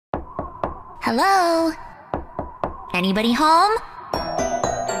Hello? Anybody home?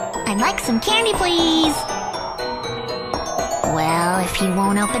 I'd like some candy, please. Well, if you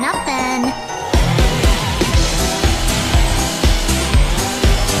won't open up then.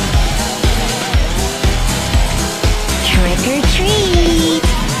 Trick or treat!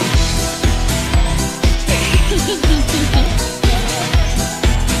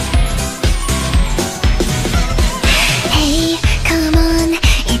 Hey, come on,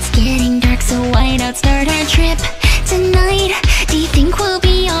 it's getting dark, so why not start our trip tonight? Do you think we'll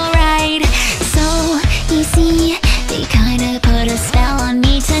be alright? So, you see, they kinda put a spell on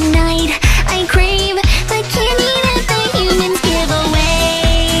me tonight. I crave the candy that the humans give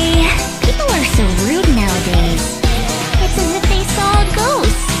away. People are so rude nowadays. It's as if they saw a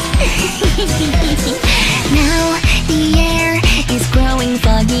ghost. Now the air is growing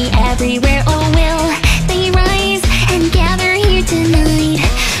foggy everywhere. Oh, will they rise and gather here tonight?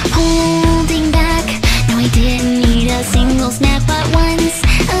 Holding back, no, I didn't need a single snap but once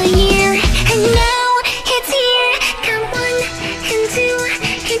a year, and now it's here. Count 1 and 2,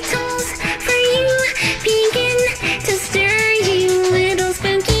 it tolls for you. Begin to stir, you little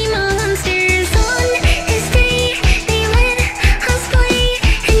spooky monsters. On this day, they let us play,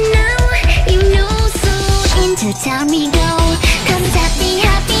 and now you know. So into town we go, 'cause it's happy,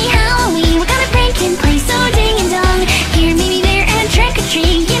 happy Halloween. We're gonna prank and play, so ding and dong. Here, maybe there, and trick or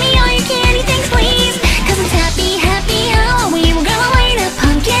treat. Give me all your candy, thanks please. 'Cause it's happy, happy Halloween. We're gonna light a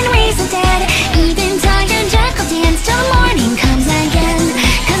pumpkin, raise the dead. Even tiger jackal dance till the morning comes again.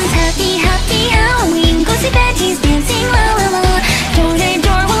 'Cause it's happy, happy Halloween. Go see veggies dancing, la la la. Door to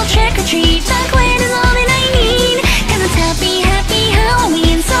door, we'll trick or treat. Chocolate is all that I need. 'Cause it's happy, happy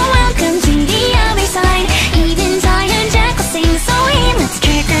Halloween. So welcome to the other side. Even tiger jackal sings, so hey, let's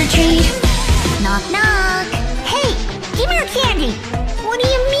trick or treat. Knock knock. Hey, give me your candy. What do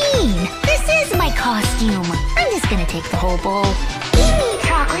you mean? This is my costume. I'm just gonna take the whole bowl.